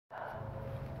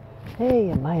Hey,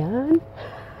 am I on?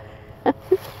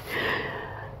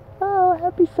 Oh,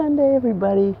 happy Sunday,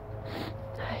 everybody.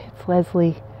 It's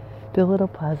Leslie, the Little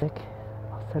Plazzic,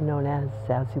 also known as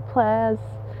Zazoo Plazz,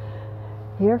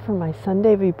 here for my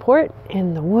Sunday report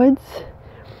in the woods,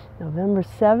 November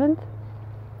 7th,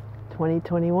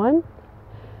 2021.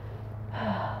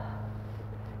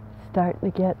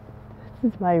 Starting to get,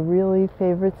 this is my really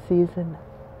favorite season.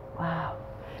 Wow,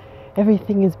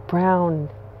 everything is brown,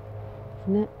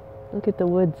 isn't it? Look at the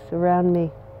woods around me.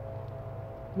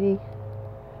 See?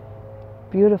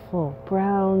 Beautiful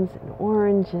browns and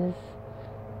oranges.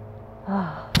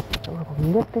 Ah, a little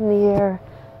nip in the air.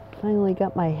 Finally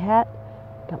got my hat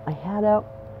out,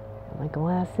 and my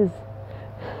glasses.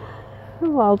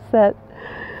 I'm all set.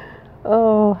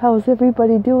 Oh, how's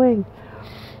everybody doing?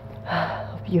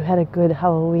 Hope you had a good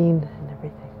Halloween and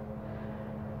everything.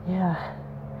 Yeah.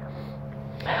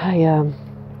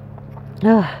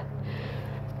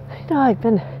 I've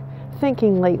been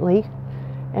thinking lately,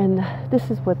 and this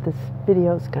is what this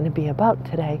video is going to be about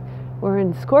today. We're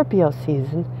in Scorpio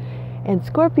season, and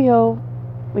Scorpio,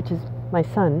 which is my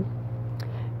sun,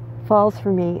 falls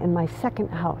for me in my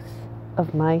second house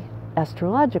of my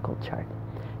astrological chart.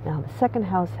 Now, the second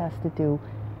house has to do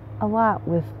a lot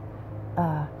with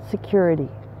security,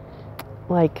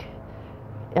 like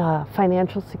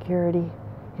financial security.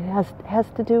 It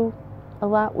has to do a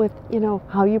lot with,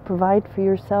 how you provide for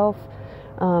yourself,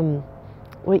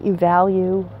 what you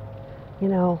value,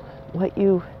 what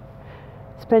you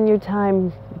spend your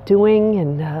time doing,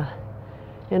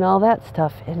 and all that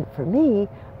stuff. And for me,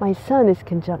 my sun is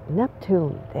conjunct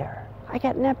Neptune there. I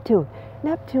got Neptune.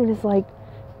 Neptune is like,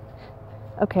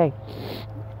 okay,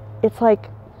 it's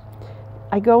like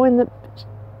I go in the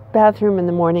bathroom in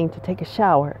the morning to take a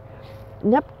shower.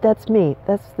 That's me.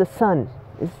 That's the sun.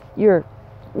 Is your,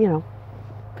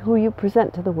 who you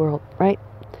present to the world, right?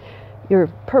 Your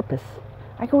purpose.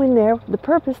 I go in there with the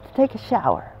purpose to take a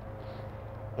shower.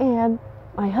 And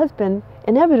my husband,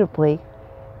 inevitably,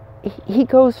 he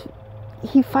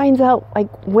finds out like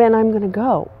when I'm going to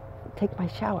go take my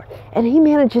shower. And he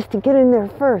manages to get in there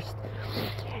first.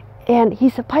 And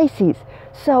he's a Pisces.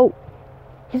 So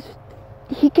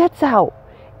he gets out.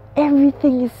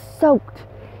 Everything is soaked.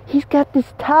 He's got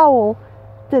this towel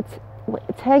it's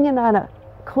hanging on a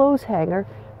clothes hanger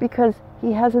because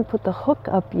he hasn't put the hook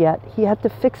up yet. He had to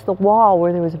fix the wall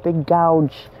where there was a big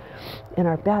gouge in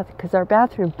our bath, because our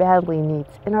bathroom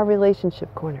in our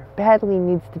relationship corner, badly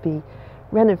needs to be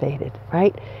renovated,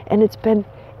 right? And it's been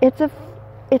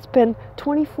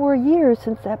 24 years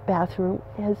since that bathroom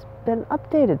has been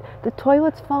updated. The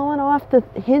toilet's fallen off the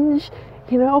hinge,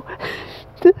 So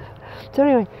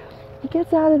anyway, he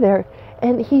gets out of there,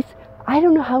 and I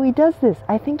don't know how he does this.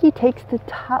 I think he takes the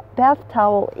bath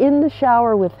towel in the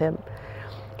shower with him,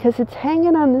 because it's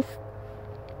hanging on this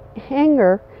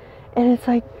hanger, and it's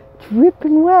like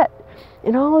dripping wet,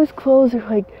 and all his clothes are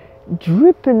like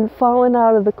dripping, falling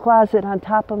out of the closet on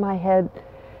top of my head,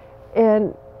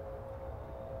 and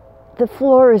the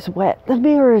floor is wet, the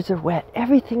mirrors are wet,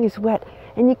 everything is wet,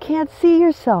 and you can't see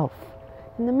yourself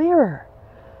in the mirror.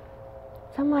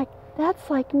 So I'm like, that's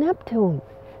like Neptune.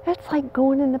 That's like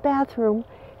going in the bathroom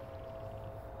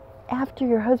after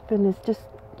your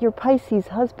Pisces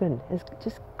husband has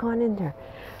just gone in there.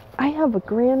 I have a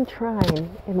grand trine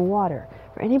in water.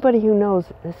 For anybody who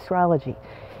knows astrology,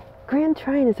 grand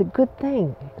trine is a good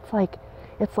thing. It's like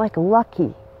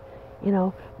lucky,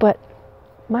 but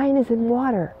mine is in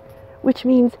water, which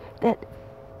means that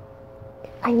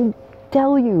I'm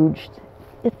deluged.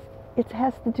 It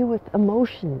has to do with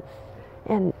emotions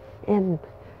and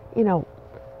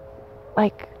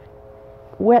like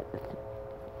wet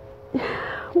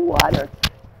water.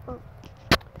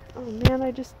 Oh man,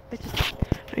 I just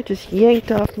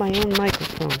yanked off my own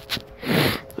microphone.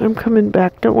 I'm coming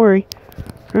back, don't worry.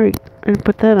 All right, I'm gonna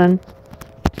put that on.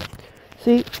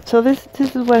 See, so this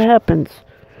is what happens.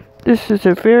 This is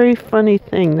a very funny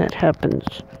thing that happens.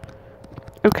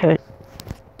 Okay.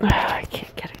 I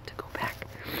can't get it to go back.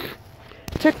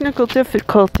 Technical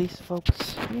difficulties,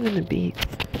 folks. I'm gonna be,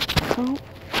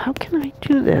 how can I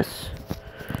do this?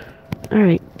 All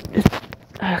right.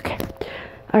 Okay.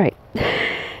 All right.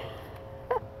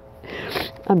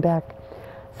 I'm back.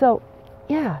 So,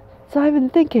 yeah. So I've been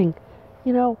thinking,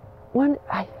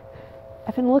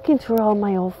 I've been looking through all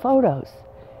my old photos,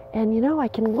 and I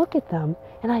can look at them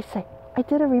and I say, I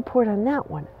did a report on that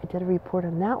one. I did a report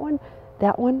on that one,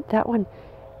 that one, that one.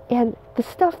 And the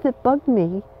stuff that bugged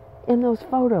me in those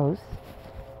photos,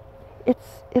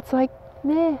 it's like,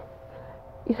 meh.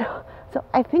 So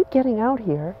I think getting out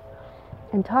here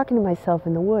and talking to myself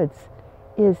in the woods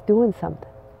is doing something.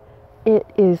 It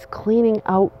is cleaning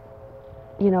out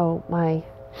you know, my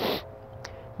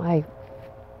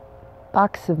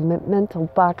mental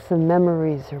box of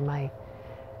memories, or my,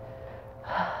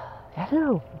 I don't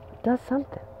know, it does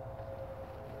something.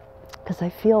 Because I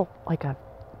feel like I've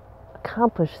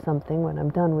accomplished something when I'm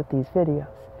done with these videos.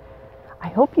 I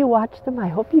hope you watch them. I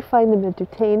hope you find them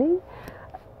entertaining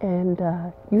and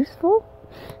useful,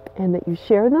 and that you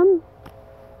share them.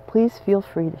 Please feel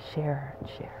free to share and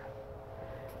share.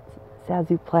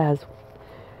 Zazoo Plazz.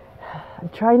 I'm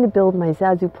trying to build my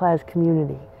Zazoo Plazz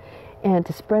community and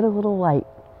to spread a little light.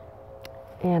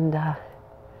 And I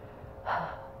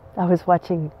was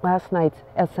watching last night's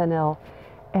SNL,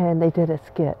 and they did a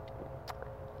skit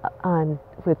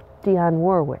with Dionne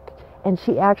Warwick, and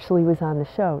she actually was on the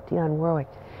show, Dionne Warwick,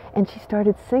 and she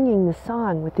started singing the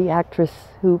song with the actress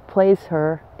who plays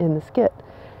her in the skit,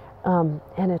 and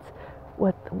it's,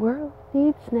 what the world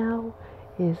needs now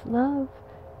is love,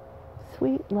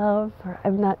 sweet love, or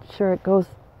I'm not sure it goes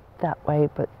that way,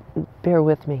 but bear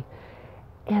with me.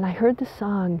 And I heard the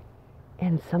song,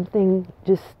 and something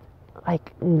just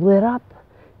like lit up,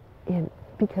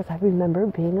 because I remember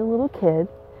being a little kid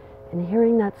and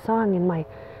hearing that song, and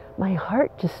my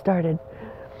heart just started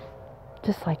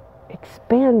just like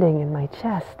expanding in my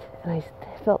chest, and I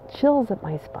felt chills at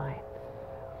my spine.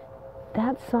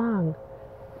 That song,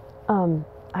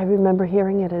 I remember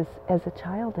hearing it as a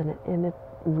child, and it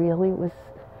really was,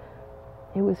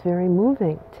 it was very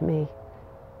moving to me,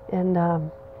 and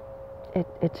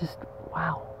it just,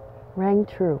 wow, rang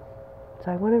true.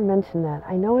 So I want to mention that.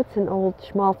 I know it's an old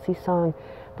schmaltzy song,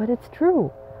 but it's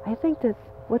true. I think that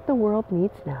what the world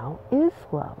needs now is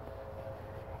love.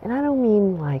 And I don't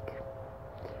mean like,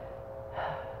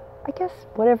 I guess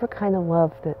whatever kind of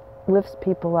love that lifts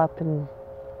people up and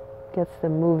gets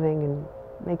them moving and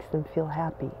makes them feel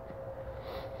happy.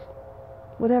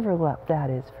 Whatever love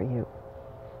that is for you,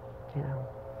 you know.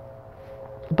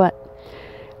 But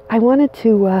I wanted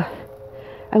to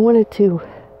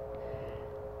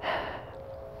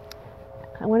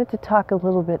talk a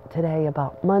little bit today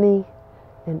about money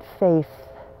and faith,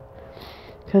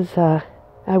 because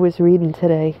I was reading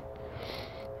today.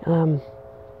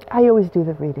 I always do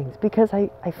the readings because I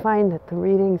find that the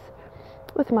readings,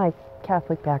 with my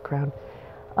Catholic background,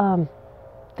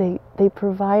 they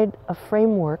provide a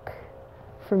framework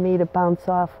for me to bounce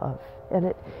off of, and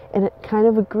it kind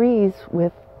of agrees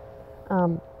with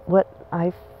what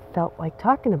I felt like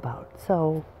talking about.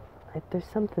 So there's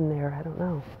something there, I don't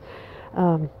know.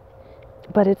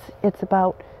 But it's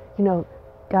about, you know,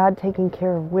 God taking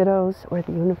care of widows, or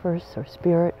the universe, or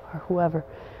spirit, or whoever.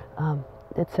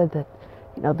 It said that,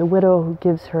 you know, the widow who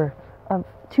gives her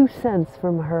 2 cents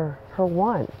from her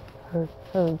one, her,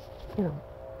 you know,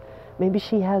 maybe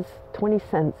she has 20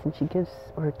 cents and she gives,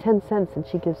 or 10 cents and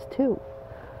she gives 2. You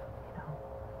know,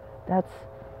 that's,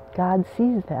 God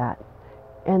sees that.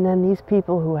 And then these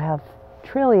people who have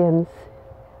trillions,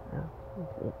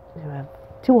 who have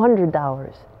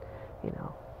 $200, you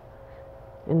know,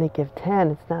 and they give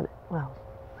 10, it's not, well,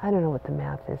 I don't know what the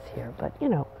math is here, but, you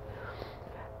know,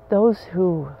 those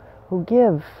who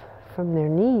give from their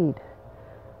need,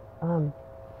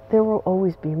 there will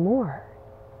always be more.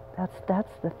 That's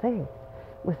the thing.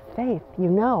 With faith, you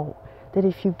know that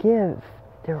if you give,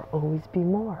 there will always be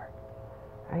more,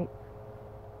 right?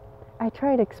 I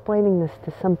tried explaining this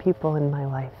to some people in my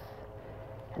life,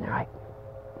 and they're like,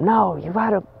 no, you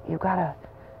gotta, you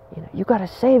know, you gotta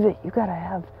save it. You gotta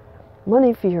have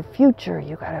money for your future.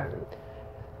 You gotta,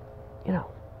 you know,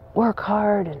 work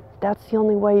hard, and that's the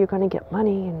only way you're gonna get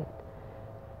money. And,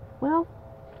 well,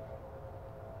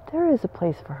 there is a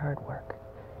place for hard work,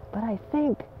 but I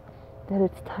think that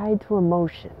it's tied to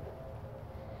emotion.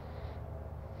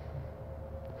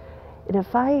 And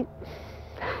if I've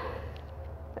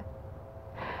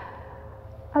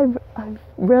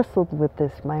wrestled with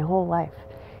this my whole life,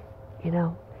 you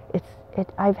know.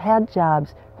 I've had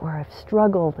jobs where I've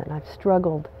struggled,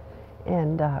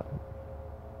 and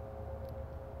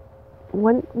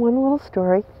one little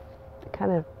story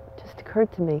kind of just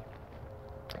occurred to me.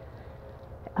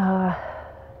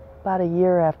 About a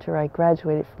year after I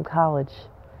graduated from college,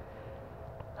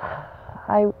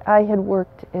 I had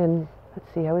worked in, let's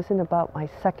see, I was in about my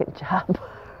second job.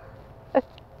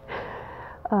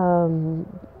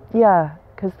 Yeah,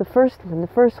 because the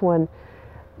first one,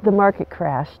 the market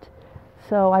crashed.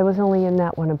 So I was only in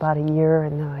that one about a year,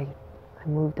 and then I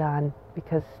moved on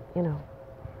because, you know,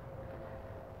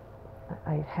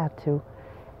 I had to.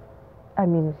 I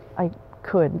mean, I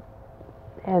could.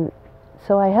 And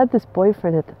so I had this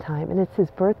boyfriend at the time, and it's his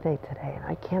birthday today, and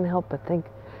I can't help but think,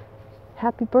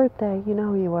 happy birthday, you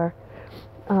know who you are.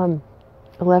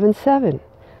 11/7.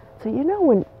 So, you know,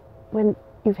 when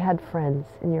you've had friends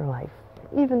in your life,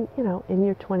 even, in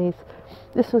your 20s.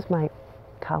 This was my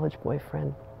college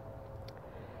boyfriend,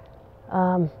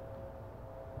 who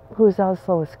is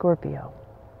also a Scorpio.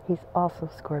 He's also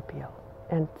Scorpio.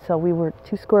 And so we were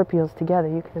two Scorpios together.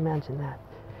 You can imagine that.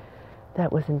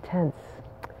 That was intense.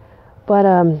 But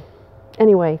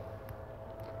anyway,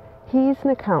 he's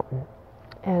an accountant.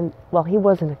 And, well, he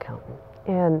was an accountant.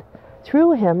 And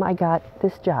through him, I got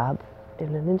this job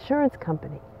in an insurance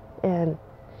company. And,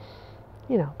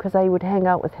 because I would hang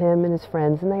out with him and his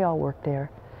friends, and they all worked there.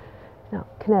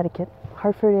 Connecticut,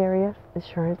 Hartford area,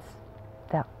 insurance.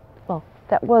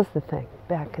 That was the thing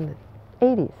back in the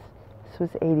 80s. This was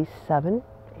 87,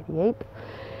 88.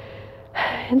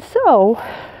 And so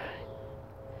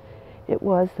it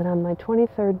was that on my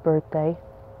 23rd birthday,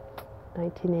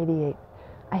 1988,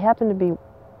 I happened to be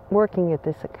working at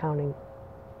this accounting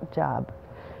job.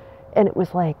 And it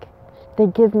was like,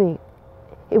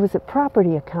 it was a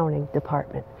property accounting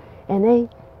department. And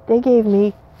they gave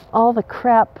me all the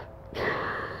crap,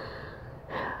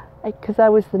 because I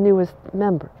was the newest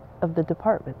member of the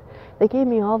department. They gave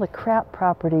me all the crap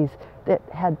properties that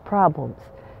had problems.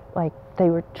 Like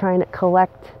they were trying to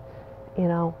collect,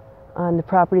 on the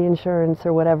property insurance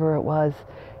or whatever it was.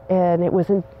 And it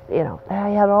wasn't, I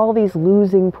had all these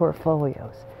losing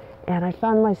portfolios. And I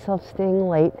found myself staying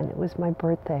late, and it was my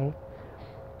birthday.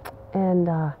 And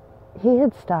he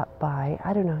had stopped by.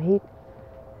 I don't know,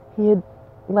 he had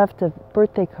left a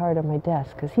birthday card on my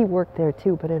desk, because he worked there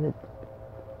too, but in a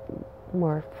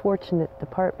more fortunate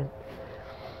department.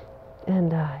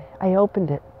 And I opened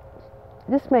it.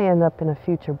 This may end up in a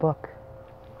future book.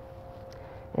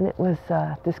 And it was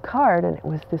this card, and it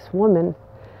was this woman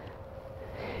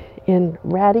in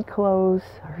ratty clothes.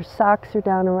 Her socks are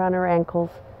down around her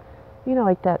ankles.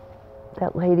 Like that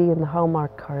lady in the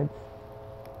Hallmark cards.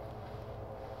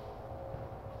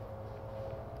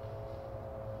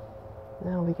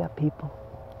 Now we got people.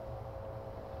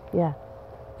 Yeah.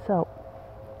 So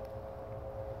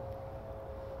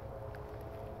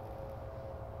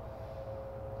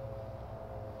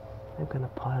I'm going to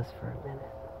pause for a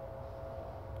minute.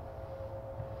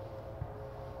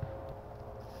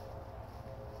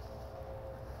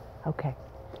 Okay,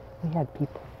 we had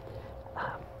people.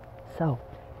 So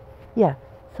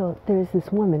there's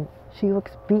this woman. She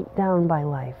looks beat down by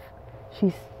life.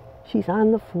 She's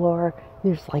on the floor.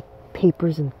 There's like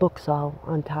papers and books all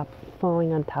on top,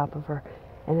 falling on top of her.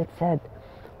 And it said,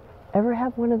 "Ever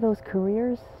have one of those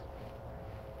careers?"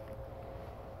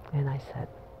 And I said,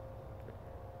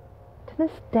 to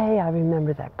this day, I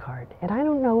remember that card. And I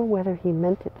don't know whether he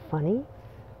meant it funny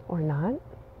or not,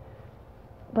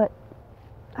 but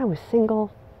I was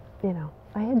single,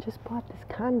 I had just bought this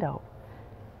condo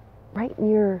right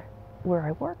near where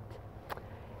I worked.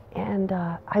 And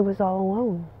I was all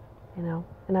alone,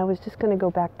 and I was just going to go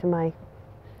back to my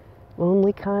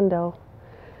lonely condo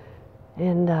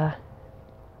and,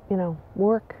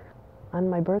 work on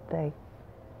my birthday.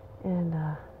 And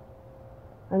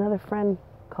another friend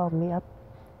called me up,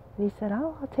 and he said,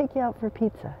 "Oh, I'll take you out for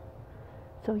pizza."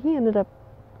 So he ended up,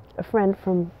 a friend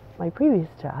from my previous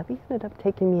job, he ended up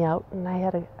taking me out, and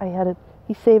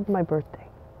he saved my birthday.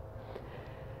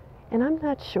 And I'm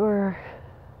not sure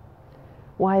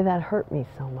why that hurt me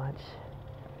so much,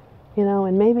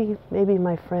 and maybe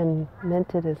my friend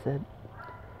meant it as a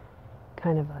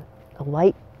kind of a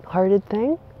light-hearted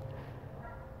thing,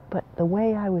 but the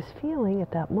way I was feeling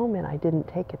at that moment, I didn't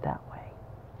take it that way.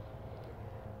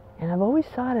 And I've always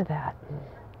thought of that, and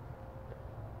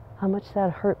how much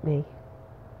that hurt me.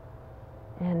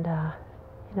 And,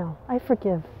 I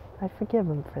forgive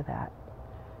him for that,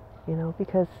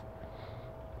 because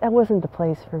that wasn't the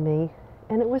place for me.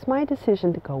 And it was my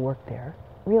decision to go work there,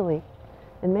 really.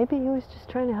 And maybe he was just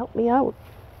trying to help me out.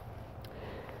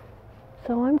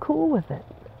 So I'm cool with it,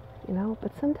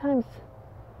 but sometimes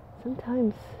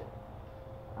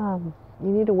you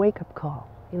need a wake-up call,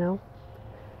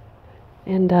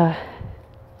 And,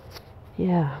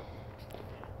 yeah,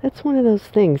 that's one of those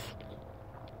things.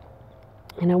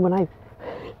 When I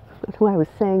was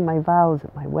saying my vows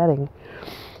at my wedding,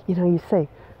 you say,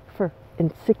 for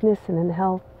in sickness and in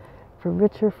health, for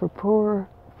richer, for poorer.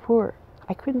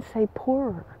 I couldn't say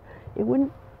poorer. I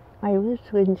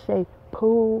wouldn't say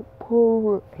poor.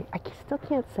 I still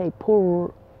can't say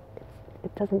poorer.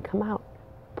 It doesn't come out.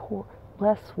 Poor,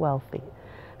 less wealthy.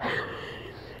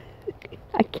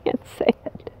 I can't say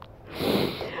it.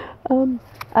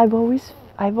 I've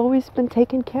always been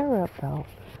taken care of, though.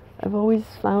 I've always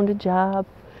found a job.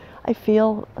 I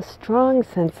feel a strong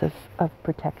sense of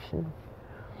protection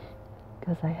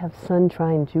because I have Sun,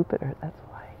 Trine, Jupiter. That's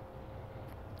why.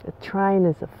 The Trine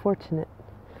is a fortunate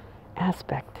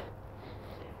aspect.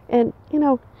 And you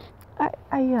know,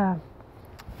 I've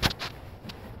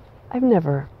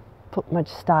never put much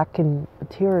stock in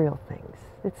material things.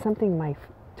 It's something my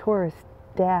tourist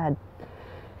dad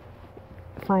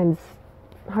finds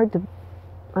hard to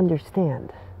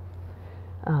understand,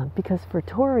 because for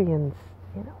Taurians,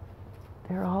 you know,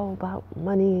 they're all about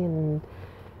money and,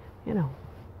 you know,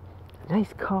 a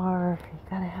nice car. You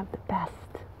gotta have the best,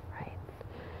 right?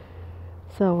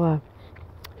 So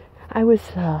I was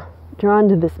drawn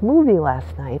to this movie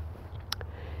last night.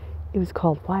 It was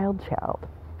called Wild Child.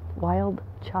 Wild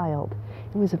Child.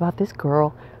 It was about this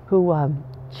girl who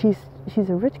she's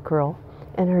a rich girl,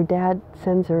 and her dad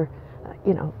sends her,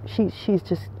 you know, she's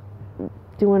just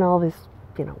doing all this,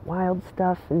 you know, wild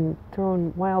stuff and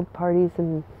throwing wild parties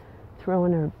and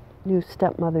throwing her new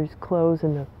stepmother's clothes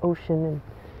in the ocean and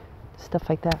stuff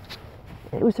like that.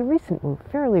 It was a recent movie,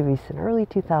 fairly recent, early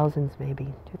 2000s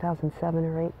maybe, 2007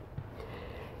 or 8.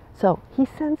 So he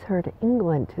sends her to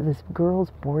England to this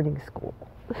girls' boarding school.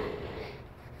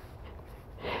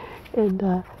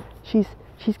 And she's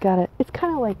got a, it's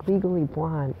kind of like Legally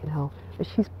Blonde, you know.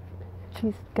 She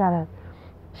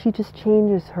just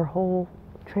changes her whole,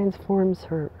 transforms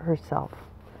herself.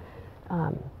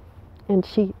 And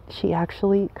she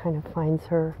actually kind of finds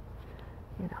her,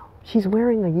 you know, she's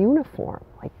wearing a uniform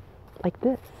like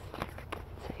this.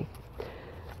 See,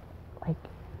 like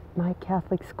my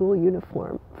Catholic school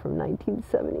uniform from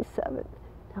 1977.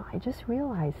 Now I just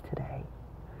realized today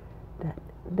that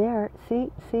there, see,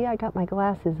 I got my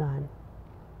glasses on.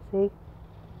 See, I don't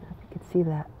know if you can see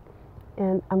that.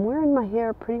 And I'm wearing my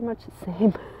hair pretty much the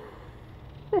same.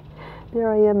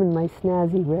 There I am in my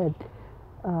snazzy red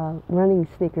running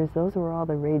sneakers. Those were all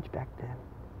the rage back then.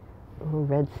 Little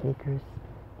red sneakers,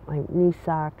 my knee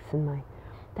socks, and my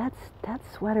that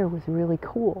sweater was really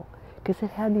cool because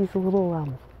it had these little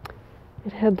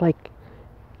it had like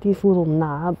these little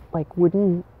knob, like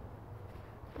wooden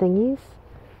thingies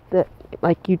that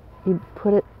like you'd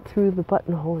put it through the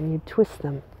buttonhole and you'd twist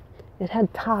them. It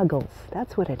had toggles.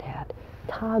 That's what it had.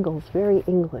 Toggles, very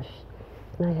English.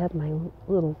 And I had my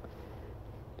little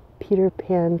Peter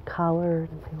Pan collar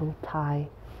and my little tie.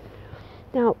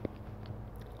 Now,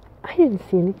 I didn't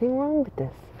see anything wrong with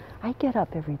this. I get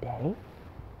up every day.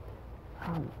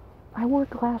 I wore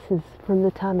glasses from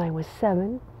the time I was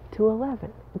 7 to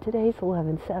 11. And today's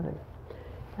 11/7.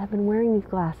 I've been wearing these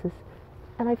glasses,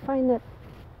 and I find that,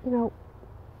 you know,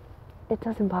 it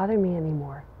doesn't bother me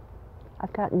anymore.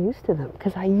 I've gotten used to them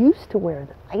because I used to wear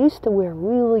them. I used to wear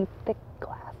really thick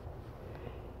glasses,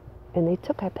 and they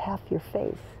took up half your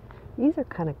face. These are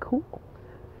kind of cool,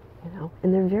 you know,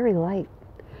 and they're very light.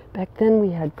 Back then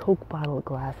we had Coke bottle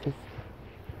glasses,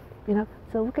 you know.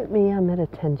 So look at me, I'm at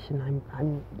attention.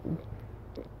 I'm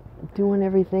doing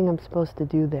everything I'm supposed to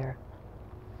do there.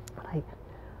 But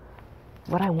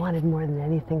what I wanted more than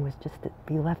anything was just to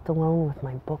be left alone with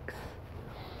my books.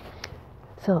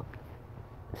 So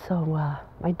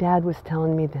my dad was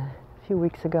telling me a few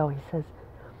weeks ago, he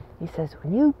says,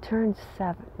 when you turn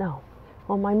 7, no,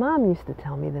 well, my mom used to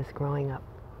tell me this growing up,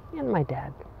 and my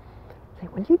dad, say,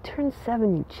 when you turn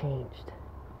 7, you changed.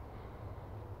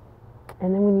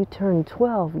 And then when you turned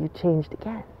 12, you changed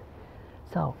again.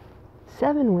 So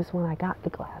 7 was when I got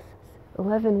the glasses.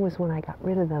 11 was when I got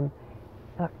rid of them.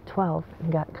 12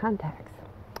 and got contacts.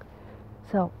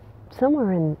 So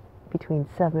somewhere in between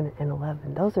 7 and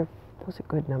 11, those are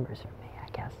good numbers for me, I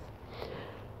guess.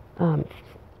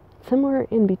 Somewhere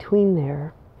in between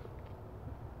there,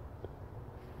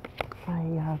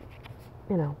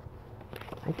 you know,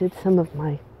 I did some of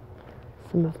my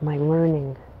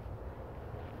learning.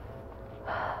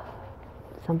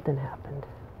 Something happened.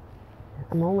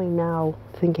 I'm only now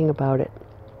thinking about it,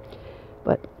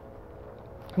 but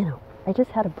you know, I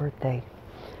just had a birthday,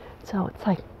 so it's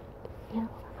like, you know,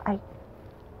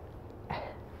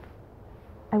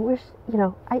 I wish, you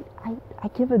know, I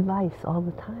give advice all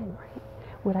the time, right?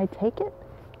 Would I take it?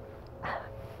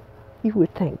 You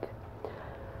would think.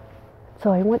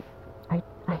 So I went, I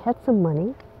had some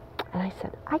money, and I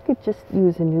said, I could just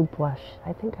use a new blush.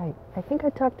 I think I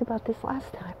talked about this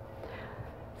last time.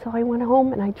 So I went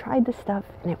home and I tried the stuff,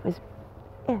 and it was,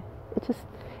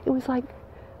 it was like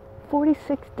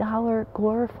 $46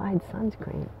 glorified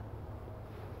sunscreen.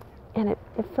 And it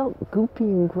felt goopy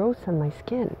and gross on my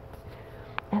skin.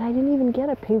 And I didn't even get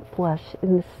a pink blush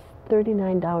in this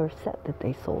 $39 set that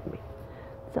they sold me.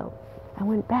 So I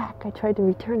went back, I tried to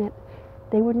return it.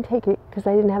 They wouldn't take it because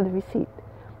I didn't have the receipt.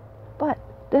 But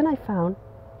then I found,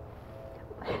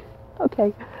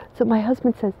 okay, so my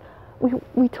husband says,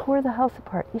 we tore the house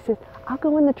apart. He says, I'll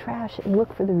go in the trash and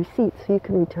look for the receipt so you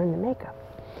can return the makeup.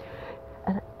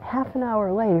 And half an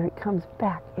hour later, it comes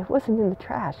back. It wasn't in the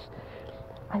trash.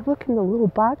 I look in the little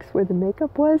box where the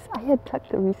makeup was. I had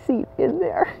tucked the receipt in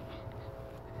there.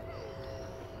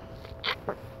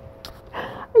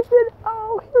 I said,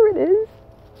 oh, here it is.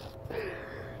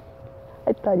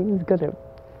 I thought he was going to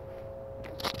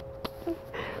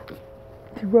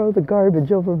throw the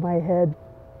garbage over my head,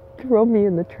 throw me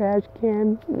in the trash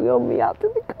can, wheel me out to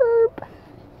the curb.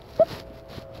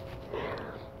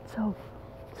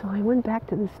 So I went back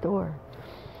to the store,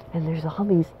 and there's all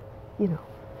these,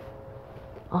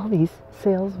 all these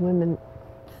saleswomen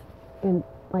in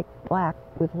like black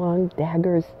with long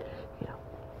daggers,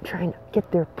 trying to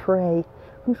get their prey.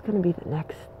 Who's going to be the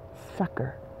next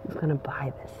sucker who's going to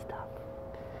buy this stuff?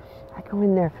 I go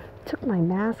in there, took my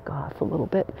mask off a little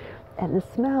bit, and the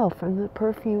smell from the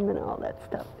perfume and all that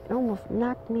stuff, it almost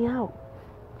knocked me out.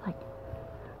 Like,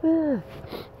 ugh.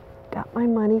 Got my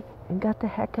money and got the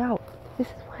heck out. This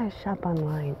is why I shop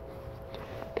online.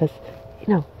 Because,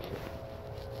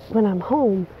 when I'm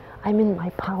home, I'm in my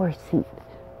power seat,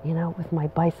 with my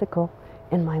bicycle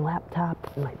and my laptop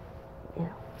and my,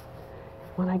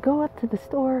 When I go up to the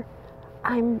store,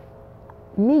 I'm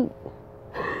me.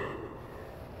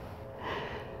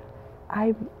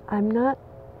 I'm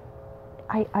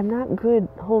not good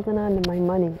holding on to my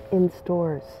money in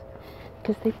stores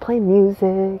because they play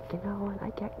music, and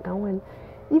I get going.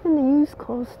 Even the used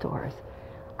clothes stores,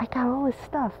 I got all this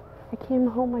stuff. I came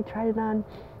home, I tried it on.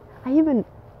 I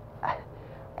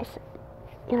said,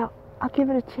 I'll give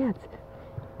it a chance.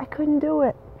 I couldn't do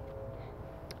it.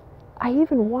 I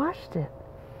even washed it,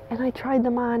 and I tried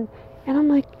them on, and I'm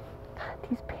like, God,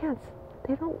 these pants,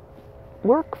 they don't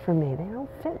work for me. They don't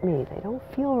fit me. They don't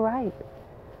feel right.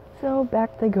 So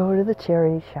back they go to the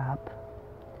charity shop.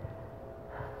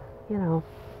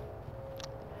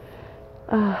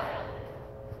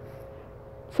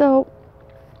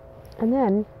 And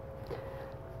then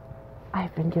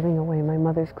I've been giving away my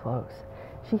mother's clothes.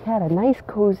 She had a nice,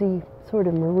 cozy, sort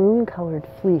of maroon-colored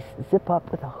fleece zip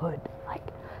up with a hood. Like,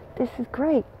 this is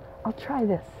great. I'll try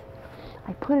this.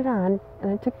 I put it on, and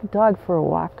I took the dog for a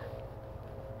walk.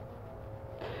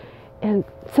 And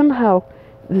somehow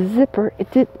the zipper, it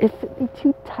fit me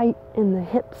too tight in the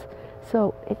hips,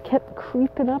 so it kept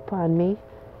creeping up on me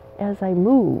as I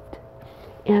moved.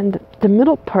 And the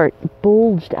middle part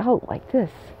bulged out like this,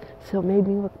 so it made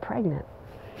me look pregnant.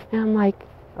 And I'm like,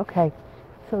 okay,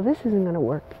 so this isn't going to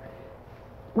work.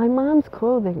 My mom's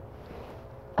clothing,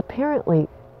 apparently,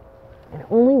 it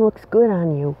only looks good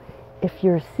on you if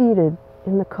you're seated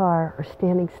in the car or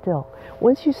standing still.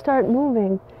 Once you start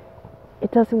moving,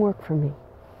 it doesn't work for me.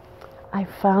 I've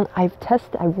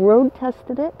road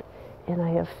tested it, and I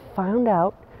have found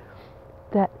out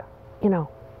that,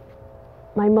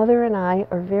 my mother and I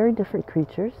are very different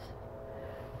creatures.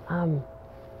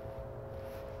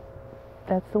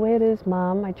 That's the way it is,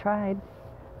 Mom. I tried.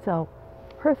 So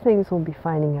her things will be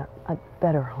finding a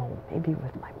better home, maybe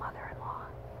with my mother-in-law.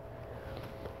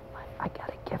 I got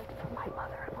a gift from my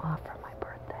mother-in-law for my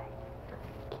birthday.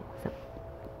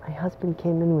 My husband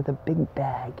came in with a big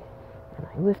bag, and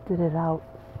I lifted it out,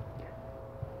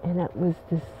 and it was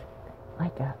this, I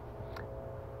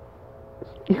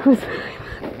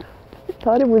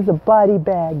thought it was a body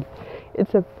bag.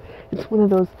 It's one of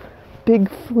those big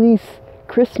fleece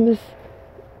Christmas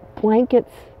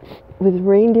blankets with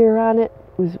reindeer on it.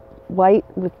 It was white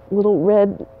with little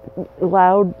red,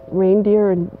 loud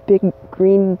reindeer and big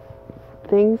green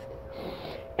things.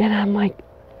 And I'm like,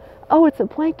 oh, it's a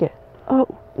blanket. Oh,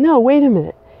 no, wait a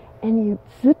minute. And you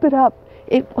zip it up.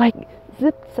 It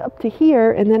zips up to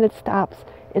here, and then it stops.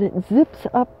 And it zips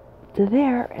up to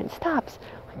there and stops.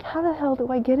 Like, how the hell do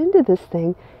I get into this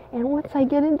thing? And once I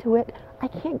get into it, I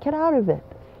can't get out of it.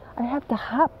 I have to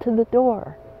hop to the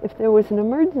door if there was an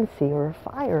emergency or a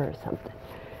fire or something.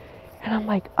 And I'm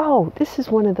like, oh, this is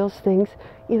one of those things,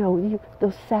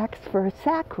 those sacks for a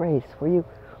sack race where you,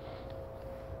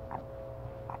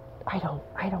 I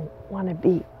don't want to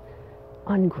be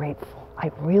ungrateful.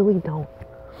 I really don't.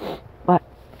 But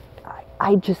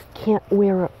I just can't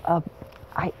wear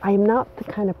I'm not the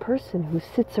kind of person who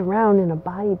sits around in a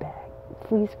body bag.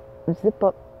 Please zip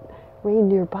up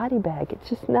reindeer body bag. It's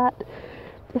just not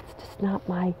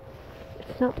my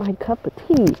cup of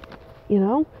tea,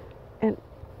 And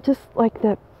just like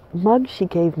that mug she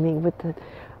gave me with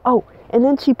and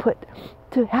then she put,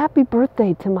 to happy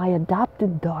birthday to my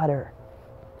adopted daughter.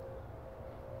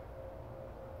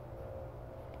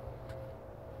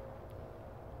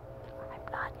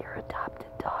 I'm not your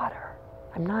adopted daughter.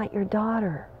 I'm not your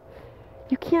daughter.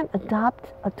 You can't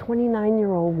adopt a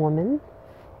 29-year-old woman,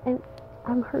 and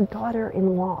I'm her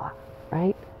daughter-in-law,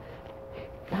 right?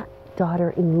 Not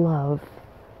daughter-in-love.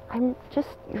 I'm just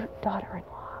your daughter-in-law.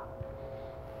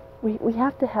 We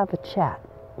have to have a chat,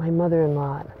 my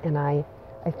mother-in-law and I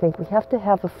think we have to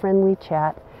have a friendly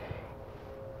chat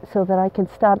so that I can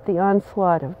stop the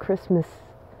onslaught of Christmas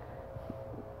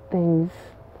things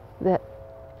that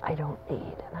I don't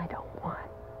need and I don't want.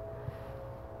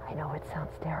 I know it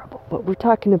sounds terrible, but we're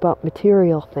talking about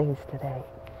material things today.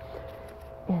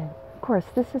 And of course,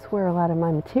 this is where a lot of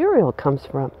my material comes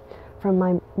from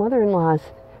my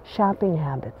mother-in-law's shopping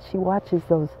habits. She watches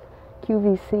those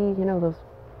QVC, you know, those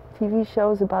TV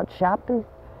shows about shopping.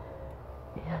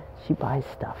 Yeah, she buys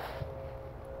stuff.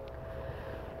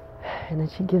 And then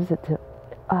she gives it to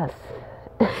us.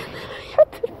 I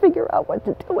have to figure out what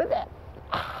to do with it.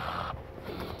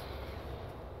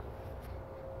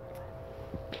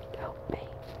 Help me.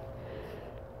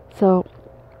 So,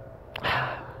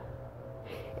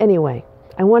 anyway,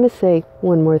 I want to say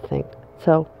one more thing.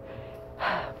 So,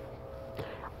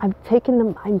 I'm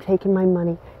taking my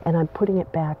money and I'm putting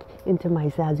it back into my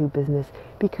Zazoo business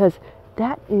because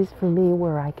that is for me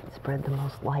where I can spread the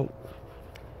most light.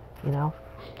 You know,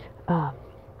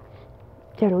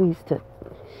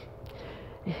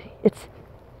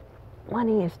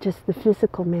 money is just the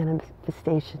physical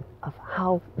manifestation of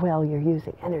how well you're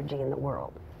using energy in the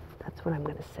world. That's what I'm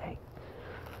going to say.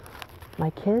 My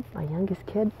kid, my youngest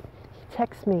kid, he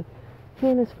texts me. He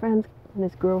and his friends and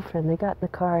his girlfriend, they got in the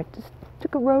car, just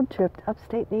took a road trip to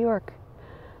upstate New York.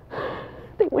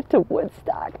 They went to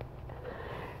Woodstock.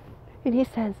 And he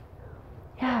says,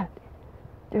 yeah,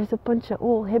 there's a bunch of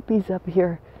old hippies up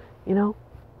here, you know,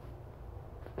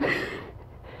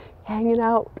 hanging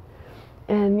out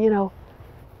and, you know,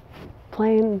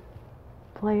 playing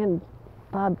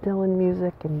Bob Dylan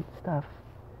music and stuff,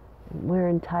 and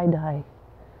wearing tie-dye.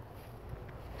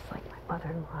 Just like my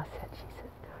mother-in-law said, she said,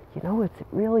 you know, it's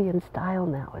really in style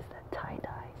now is that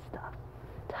tie-dye stuff.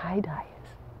 Tie-dye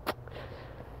is,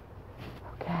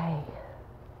 okay,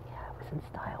 yeah, it was in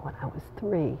style when I was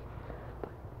 3,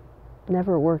 but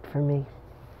never worked for me.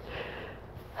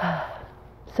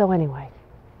 So anyway,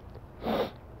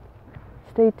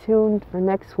 stay tuned for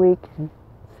next week and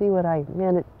see what I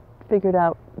figured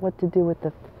out what to do with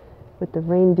the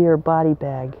reindeer body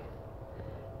bag.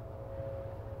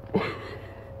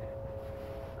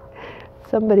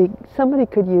 Somebody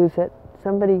could use it.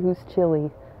 Somebody who's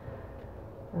chilly.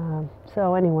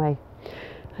 So anyway,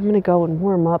 I'm gonna go and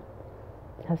warm up,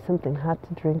 have something hot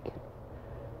to drink,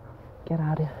 get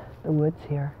out of the woods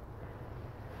here.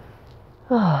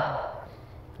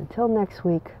 Until next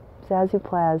week, Zazoo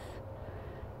Plazz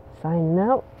signing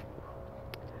out.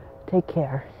 Take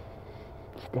care.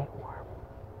 Stay warm.